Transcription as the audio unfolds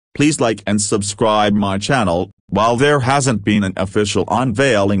Please like and subscribe my channel. While there hasn't been an official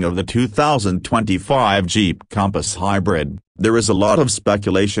unveiling of the 2025 Jeep Compass Hybrid, there is a lot of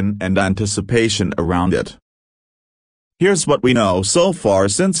speculation and anticipation around it. Here's what we know so far.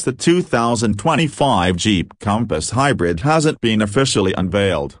 Since the 2025 Jeep Compass Hybrid hasn't been officially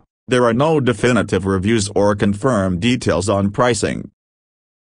unveiled, there are no definitive reviews or confirmed details on pricing.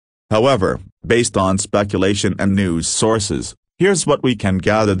 However, based on speculation and news sources, here's what we can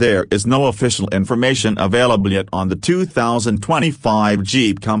gather: there is no official information available yet on the 2025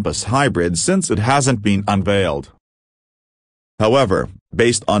 Jeep Compass Hybrid since it hasn't been unveiled. However,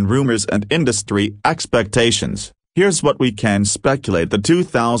 based on rumors and industry expectations, here's what we can speculate: the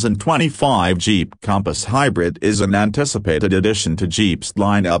 2025 Jeep Compass Hybrid is an anticipated addition to Jeep's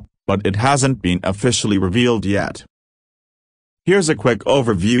lineup, but it hasn't been officially revealed yet. Here's a quick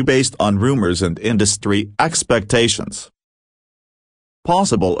overview based on rumors and industry expectations.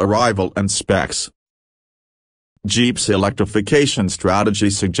 Possible arrival and specs. Jeep's electrification strategy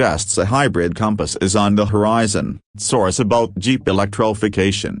suggests a hybrid Compass is on the horizon. Source about Jeep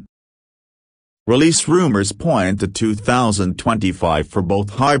electrification. Release rumors point to 2025 for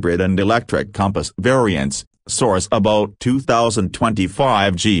both hybrid and electric Compass variants. Source about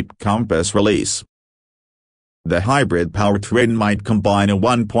 2025 Jeep Compass release. The hybrid powertrain might combine a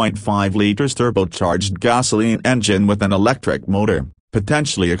 1.5-liter turbocharged gasoline engine with an electric motor,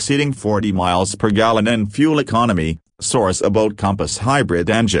 potentially exceeding 40 miles per gallon in fuel economy. Source about Compass hybrid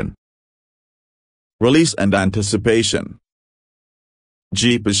engine. Release and anticipation.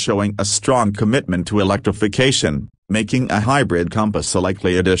 Jeep is showing a strong commitment to electrification, making a hybrid Compass a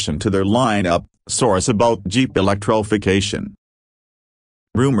likely addition to their lineup. Source about Jeep electrification.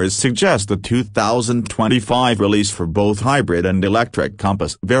 Rumors suggest the 2025 release for both hybrid and electric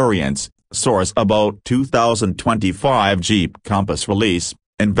Compass variants. Source about 2025 Jeep Compass release.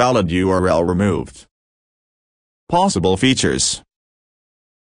 Invalid URL removed. Possible features.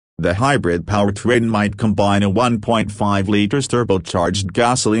 The hybrid powertrain might combine a 1.5-liter turbocharged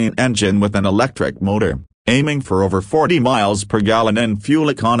gasoline engine with an electric motor, aiming for over 40 miles per gallon in fuel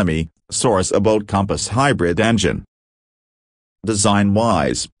economy. Source about Compass hybrid engine.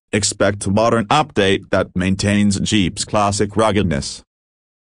 Design-wise, expect a modern update that maintains Jeep's classic ruggedness.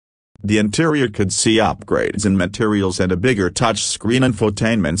 The interior could see upgrades in materials and a bigger touchscreen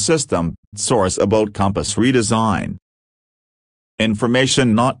infotainment system. Source about Compass redesign.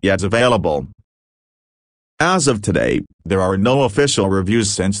 Information not yet available. As of today, there are no official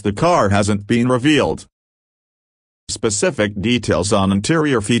reviews since the car hasn't been revealed. Specific details on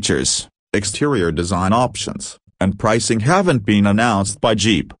interior features, exterior design options, and pricing haven't been announced by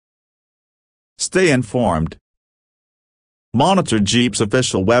Jeep. Stay informed. Monitor Jeep's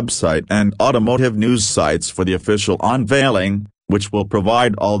official website and automotive news sites for the official unveiling, which will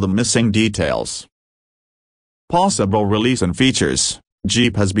provide all the missing details. Possible release and features.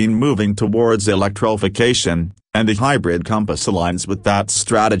 Jeep has been moving towards electrification, and the hybrid Compass aligns with that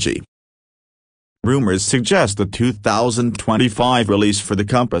strategy. Rumors suggest the 2025 release for the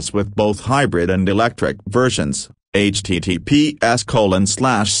Compass with both hybrid and electric versions.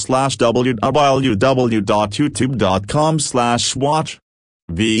 https://www.youtube.com/watch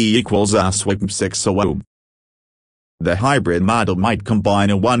v=aswip600. The hybrid model might combine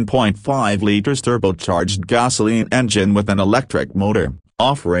a 1.5-liter turbocharged gasoline engine with an electric motor,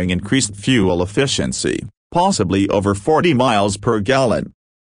 offering increased fuel efficiency, possibly over 40 miles per gallon.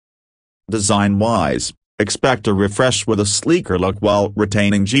 Design-wise, expect a refresh with a sleeker look while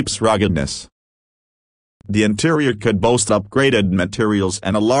retaining Jeep's ruggedness. The interior could boast upgraded materials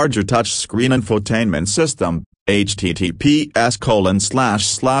and a larger touchscreen infotainment system.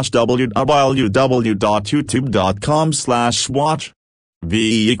 https://www.youtube.com/watch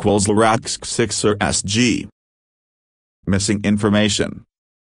v=rax6sg. Missing information.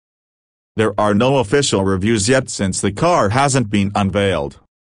 There are no official reviews yet since the car hasn't been unveiled.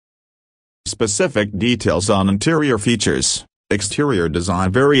 Specific details on interior features, exterior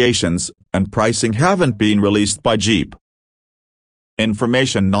design variations, and pricing haven't been released by Jeep.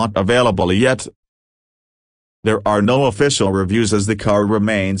 Information not available yet. There are no official reviews as the car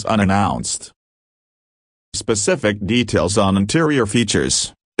remains unannounced. Specific details on interior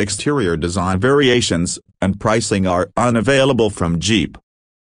features, exterior design variations, and pricing are unavailable from Jeep.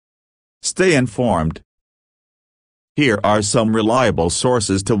 Stay informed. Here are some reliable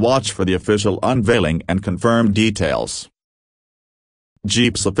sources to watch for the official unveiling and confirmed details.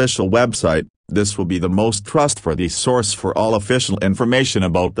 Jeep's official website. This will be the most trustworthy source for all official information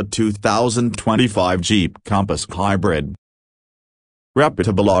about the 2025 Jeep Compass Hybrid.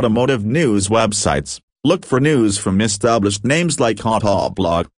 Reputable automotive news websites. Look for news from established names like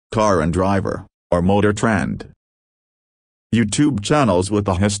Autoblog, car and driver, or motor trend. YouTube channels with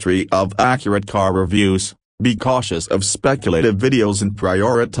a history of accurate car reviews. Be cautious of speculative videos and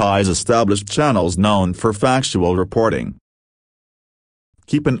prioritize established channels known for factual reporting.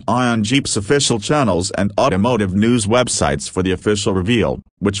 Keep an eye on Jeep's official channels and automotive news websites for the official reveal,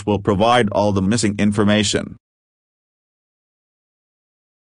 which will provide all the missing information.